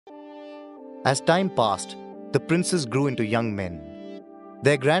As time passed, the princes grew into young men.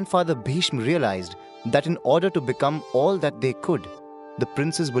 Their grandfather Bhishma realized that in order to become all that they could, the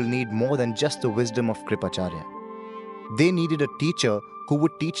princes will need more than just the wisdom of Kripacharya. They needed a teacher who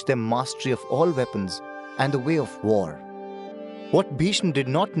would teach them mastery of all weapons and the way of war. What Bhishma did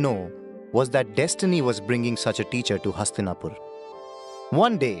not know was that destiny was bringing such a teacher to Hastinapur.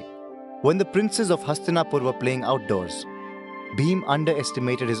 One day, when the princes of Hastinapur were playing outdoors, Bhim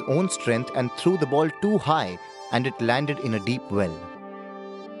underestimated his own strength and threw the ball too high, and it landed in a deep well.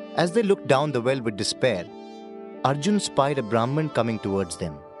 As they looked down the well with despair, Arjun spied a Brahmin coming towards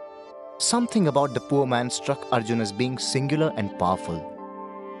them. Something about the poor man struck Arjun as being singular and powerful.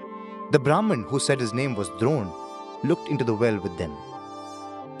 The Brahmin, who said his name was Drona, looked into the well with them.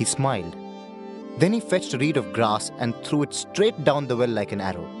 He smiled. Then he fetched a reed of grass and threw it straight down the well like an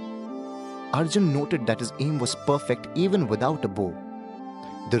arrow. Arjun noted that his aim was perfect even without a bow.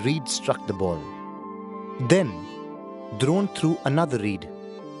 The reed struck the ball. Then, Drona threw another reed,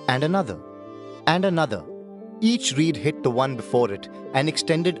 and another, and another. Each reed hit the one before it and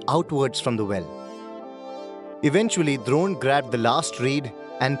extended outwards from the well. Eventually, Drona grabbed the last reed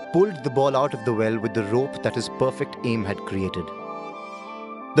and pulled the ball out of the well with the rope that his perfect aim had created.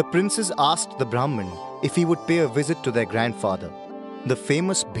 The princes asked the Brahmin if he would pay a visit to their grandfather, the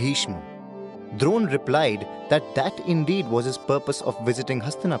famous Bhishma. Drona replied that indeed was his purpose of visiting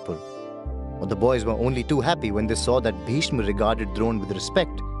Hastinapur. But the boys were only too happy when they saw that Bhishma regarded Drona with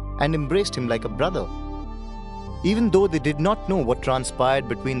respect and embraced him like a brother. Even though they did not know what transpired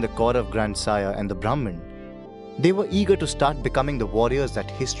between the Kaurav grandsire and the Brahmin, they were eager to start becoming the warriors that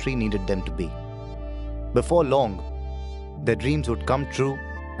history needed them to be. Before long, their dreams would come true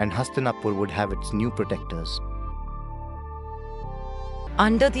and Hastinapur would have its new protectors.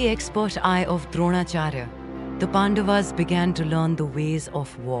 Under the expert eye of Dronacharya, the Pandavas began to learn the ways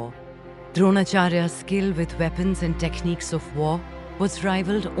of war. Dronacharya's skill with weapons and techniques of war was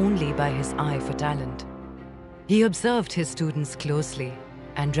rivaled only by his eye for talent. He observed his students closely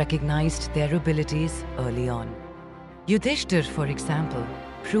and recognized their abilities early on. Yudhishthir, for example,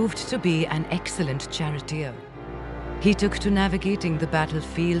 proved to be an excellent charioteer. He took to navigating the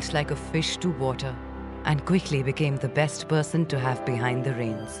battlefield like a fish to water and quickly became the best person to have behind the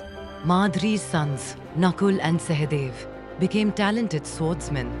reins. Madri's sons, Nakul and Sahadev, became talented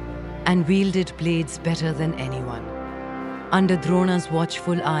swordsmen and wielded blades better than anyone. Under Drona's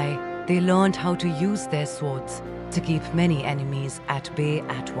watchful eye, they learned how to use their swords to keep many enemies at bay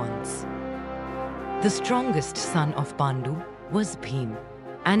at once. The strongest son of Pandu was Bhim,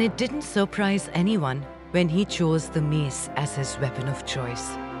 and it didn't surprise anyone when he chose the mace as his weapon of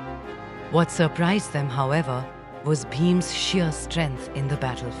choice. What surprised them, however, was Bhim's sheer strength in the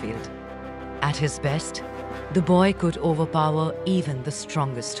battlefield. At his best, the boy could overpower even the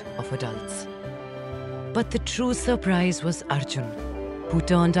strongest of adults. But the true surprise was Arjun, who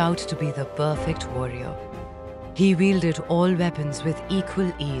turned out to be the perfect warrior. He wielded all weapons with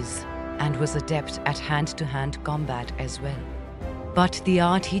equal ease and was adept at hand-to-hand combat as well. But the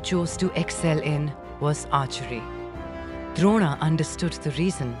art he chose to excel in was archery. Drona understood the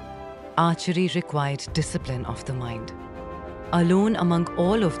reason. Archery required discipline of the mind. Alone among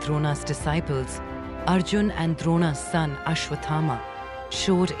all of Drona's disciples, Arjun and Drona's son Ashwathama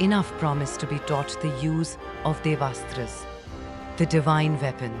showed enough promise to be taught the use of Devastras, the divine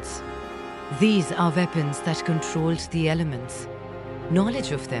weapons. These are weapons that controlled the elements.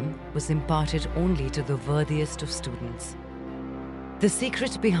 Knowledge of them was imparted only to the worthiest of students. The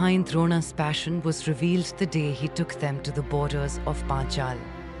secret behind Drona's passion was revealed the day he took them to the borders of Panchal.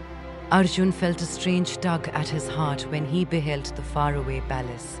 Arjun felt a strange tug at his heart when he beheld the faraway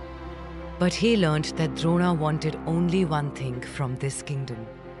palace. But he learned that Drona wanted only one thing from this kingdom: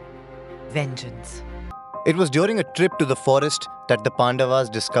 vengeance. It was during a trip to the forest that the Pandavas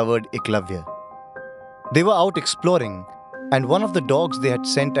discovered Eklavya. They were out exploring, and one of the dogs they had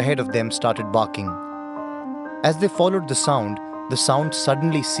sent ahead of them started barking. As they followed the sound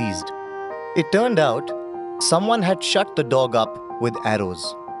suddenly ceased. It turned out someone had shut the dog up with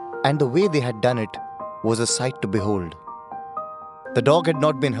arrows, and the way they had done it was a sight to behold. The dog had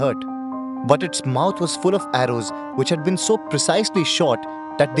not been hurt, but its mouth was full of arrows which had been so precisely shot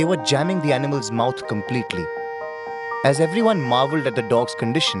that they were jamming the animal's mouth completely. As everyone marveled at the dog's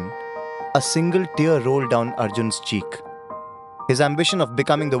condition, a single tear rolled down Arjun's cheek. His ambition of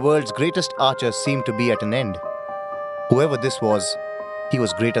becoming the world's greatest archer seemed to be at an end. Whoever this was, he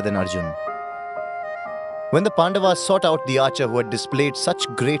was greater than Arjun. When the Pandavas sought out the archer who had displayed such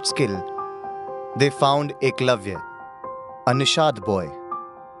great skill, they found Eklavya, a Nishad boy.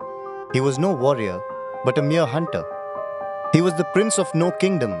 He was no warrior, but a mere hunter. He was the prince of no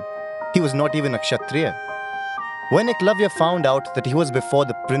kingdom, He was not even a Kshatriya. When Eklavya found out that he was before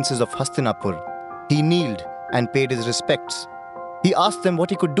the princes of Hastinapur, he kneeled and paid his respects. He asked them what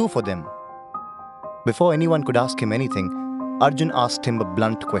he could do for them. Before anyone could ask him anything, Arjun asked him a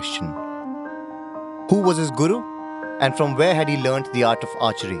blunt question. Who was his guru, and from where had he learnt the art of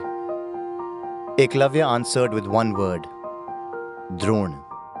archery? Eklavya answered with one word: Drona.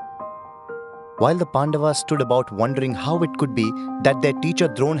 While the Pandavas stood about wondering how it could be that their teacher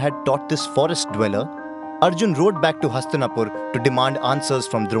Drona had taught this forest dweller, Arjun rode back to Hastinapur to demand answers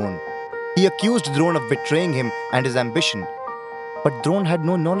from Drona. He accused Drona of betraying him and his ambition, but Drona had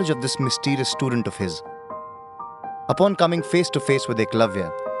no knowledge of this mysterious student of his. Upon coming face to face with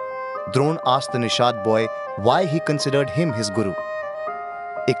Eklavya, Drona asked the Nishad boy why he considered him his guru.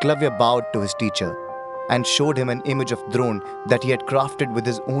 Eklavya bowed to his teacher and showed him an image of Drona that he had crafted with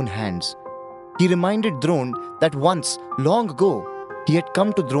his own hands. He reminded Drona that once, long ago, he had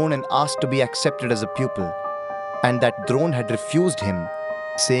come to Drona and asked to be accepted as a pupil, and that Drona had refused him,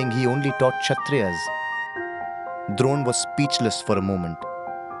 saying he only taught Kshatriyas. Drona was speechless for a moment.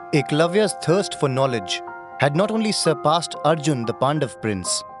 Eklavya's thirst for knowledge had not only surpassed Arjun, the Pandav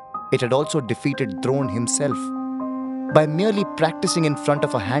prince, it had also defeated Drona himself. By merely practicing in front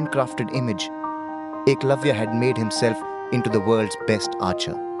of a handcrafted image, Eklavya had made himself into the world's best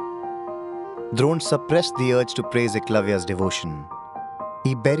archer. Drona suppressed the urge to praise Eklavya's devotion.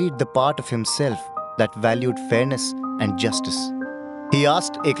 He buried the part of himself that valued fairness and justice. He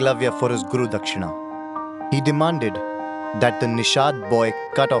asked Eklavya for his Guru Dakshina. He demanded that the Nishad boy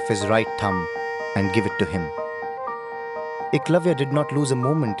cut off his right thumb and give it to him. Eklavya did not lose a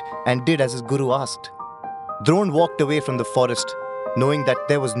moment and did as his Guru asked. Drona walked away from the forest, knowing that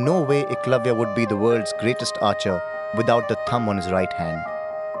there was no way Eklavya would be the world's greatest archer without the thumb on his right hand.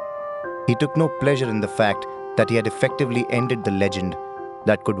 He took no pleasure in the fact that he had effectively ended the legend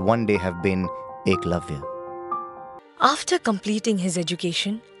that could one day have been Eklavya. After completing his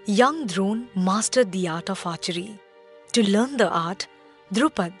education, young Drona mastered the art of archery. To learn the art,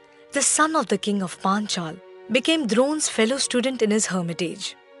 Drupad, the son of the king of Panchal, became Drona's fellow student in his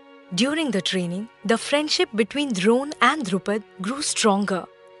hermitage. During the training, the friendship between Drona and Drupad grew stronger,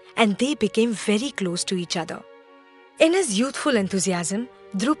 and they became very close to each other. In his youthful enthusiasm,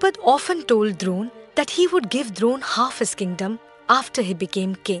 Drupad often told Drona that he would give Drona half his kingdom after he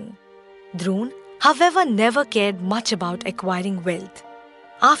became king. Drona, however, never cared much about acquiring wealth.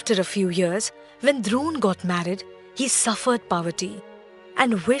 After a few years, when Drona got married, he suffered poverty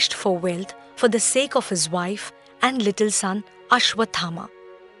and wished for wealth for the sake of his wife and little son Ashwathama.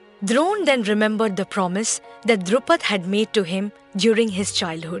 Drona then remembered the promise that Drupad had made to him during his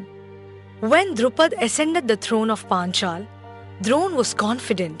childhood. When Drupad ascended the throne of Panchal, Drona was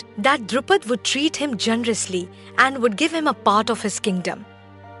confident that Drupad would treat him generously and would give him a part of his kingdom.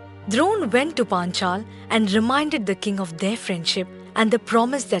 Drona went to Panchal and reminded the king of their friendship and the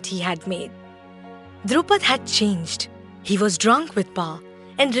promise that he had made. Drupad had changed. He was drunk with power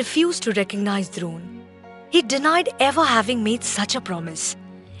and refused to recognize Drona. He denied ever having made such a promise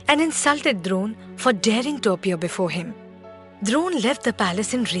and insulted Drona for daring to appear before him. Drona left the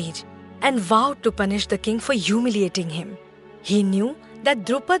palace in rage and vowed to punish the king for humiliating him. He knew that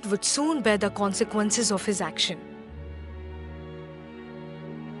Drupad would soon bear the consequences of his action.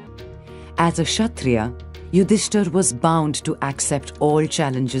 As a Kshatriya, Yudhishthir was bound to accept all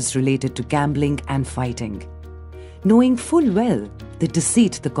challenges related to gambling and fighting. Knowing full well the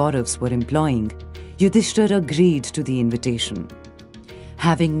deceit the Kauravas were employing, Yudhishthir agreed to the invitation.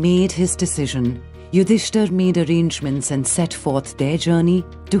 Having made his decision, Yudhishthir made arrangements and set forth their journey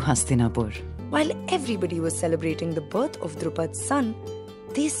to Hastinapur. While everybody was celebrating the birth of Drupad's son,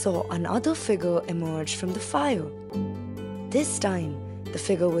 they saw another figure emerge from the fire. This time, the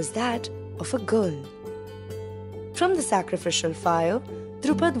figure was that of a girl. From the sacrificial fire,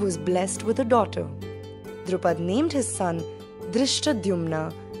 Drupad was blessed with a daughter. Drupad named his son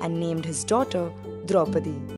Drishtadyumna and named his daughter Draupadi.